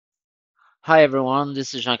Hi everyone,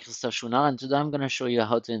 this is Jean-Christophe, and today I'm going to show you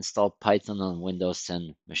how to install Python on Windows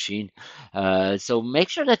 10 machine. So make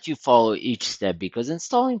sure that you follow each step because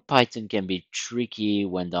installing Python can be tricky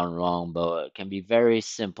when done wrong, but it can be very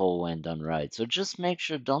simple when done right. So just make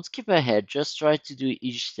sure, don't skip ahead, just try to do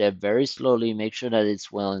each step very slowly, make sure that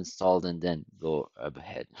it's well installed and then go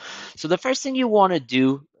ahead. So the first thing you want to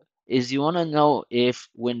do is you want to know if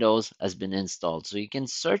Windows has been installed. So you can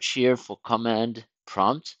search here for command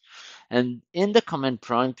prompt and in the command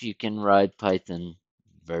prompt, you can write Python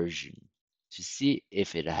version to see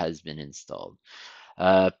if it has been installed.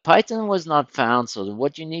 Python was not found, so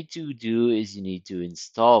what you need to do is you need to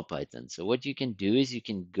install Python. So what you can do is you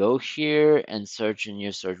can go here and search in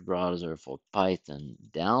your search browser for Python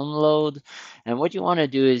download. And what you want to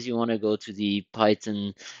do is you want to go to the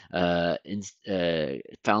Python Foundation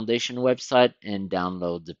website and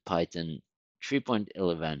download the Python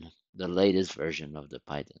 3.11, the latest version of the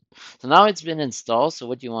Python. So now it's been installed. So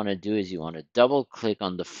what you want to do is you want to double click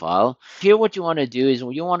on the file. Here, what you want to do is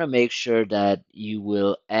you want to make sure that you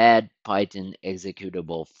will add Python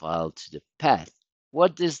executable file to the path.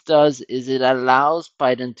 What this does is it allows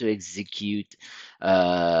Python to execute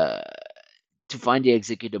uh, to find the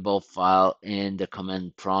executable file in the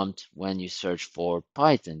command prompt when you search for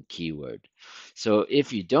Python keyword. So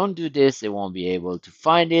if you don't do this, it won't be able to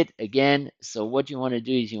find it again. So what you want to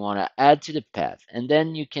do is you want to add to the path and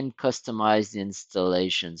then you can customize the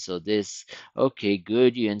installation. So this, okay,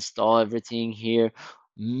 good, you install everything here.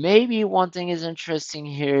 Maybe one thing is interesting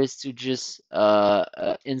here is to just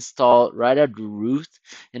install right at the root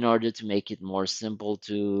in order to make it more simple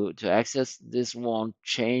to access. This won't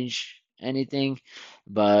change anything,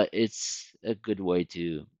 but it's a good way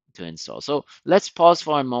to install. So let's pause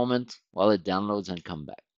for a moment while it downloads and come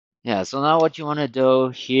back. Yeah, so now what you want to do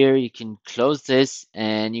here, you can close this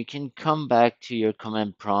and you can come back to your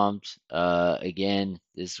command prompt again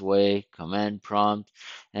this way, command prompt,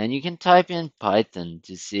 and you can type in Python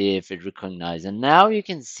to see if it recognizes. And now you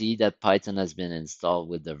can see that Python has been installed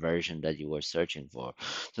with the version that you were searching for.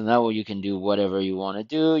 So now you can do whatever you want to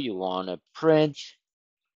do. You want to print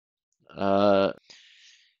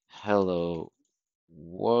hello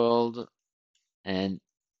world, and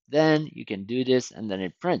then you can do this and then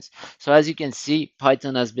it prints. So as you can see,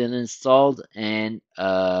 Python has been installed and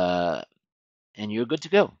you're good to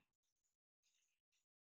go.